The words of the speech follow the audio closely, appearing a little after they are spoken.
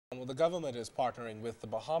the government is partnering with the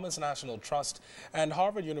Bahamas National Trust and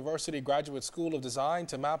Harvard University Graduate School of Design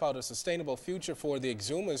to map out a sustainable future for the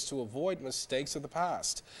Exumas to avoid mistakes of the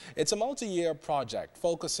past. It's a multi-year project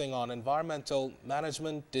focusing on environmental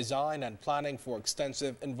management, design and planning for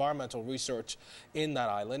extensive environmental research in that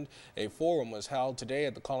island. A forum was held today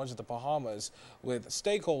at the College of the Bahamas with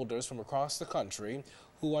stakeholders from across the country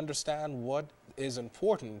who understand what is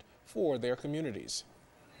important for their communities.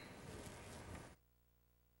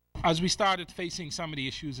 As we started facing some of the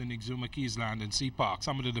issues in Exuma Keys Land and Sea Park,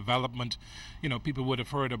 some of the development, people would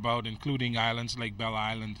have heard about, including islands like Bell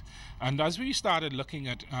Island. And as we started looking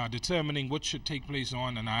at determining what should take place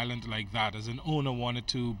on an island like that, as an owner wanted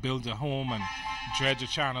to build a home and dredge a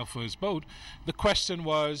channel for his boat, the question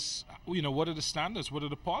was, what are the standards, what are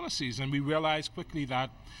the policies? And we realized quickly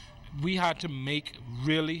that we had to make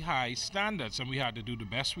really high standards, and we had to do the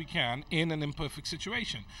best we can in an imperfect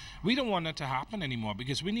situation. We don't want that to happen anymore,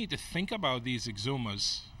 because we need to think about these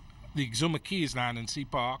Exumas, the Exuma Keys Land and Sea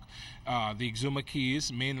Park, the Exuma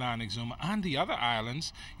Keys, mainland Exuma, and the other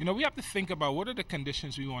islands. We have to think about what are the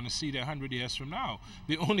conditions we want to see there 100 years from now.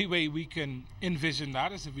 The only way we can envision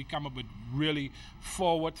that is if we come up with really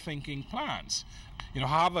forward-thinking plans.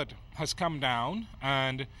 Harvard has come down,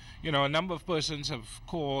 and a number of persons have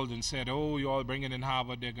called and said, oh, you all bring it in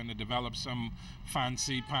Harvard, they're going to develop some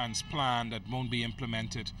fancy pants plan that won't be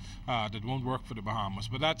implemented, that won't work for the Bahamas.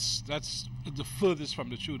 But that's the furthest from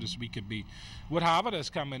the truth as we could be. What Harvard has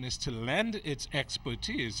come in is to lend its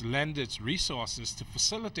expertise, lend its resources to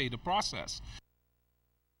facilitate the process.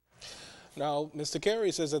 Now, Mr. Carey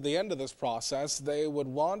says at the end of this process, they would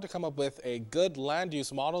want to come up with a good land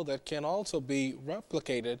use model that can also be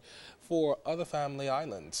replicated for other family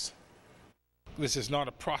islands. This is not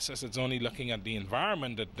a process that's only looking at the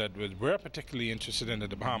environment that we're particularly interested in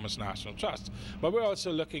at the Bahamas National Trust, but we're also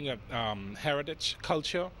looking at heritage,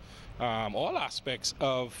 culture, all aspects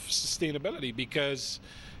of sustainability, because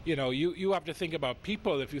you have to think about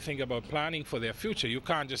people if you think about planning for their future. You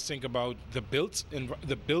can't just think about the built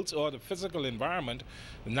or the physical environment,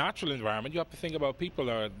 the natural environment. You have to think about people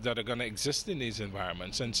that are going to exist in these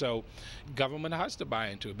environments. And so government has to buy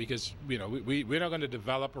into it, because we're not going to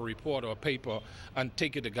develop a report or a paper and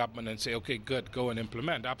take it to government and say, okay, good, go and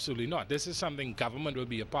implement. Absolutely not. This is something government will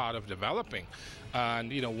be a part of developing.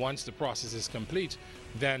 And once the process is complete,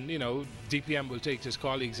 then DPM will take to his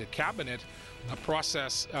colleagues at cabinet a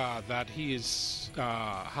process that he has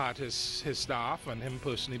had his staff and him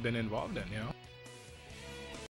personally been involved in.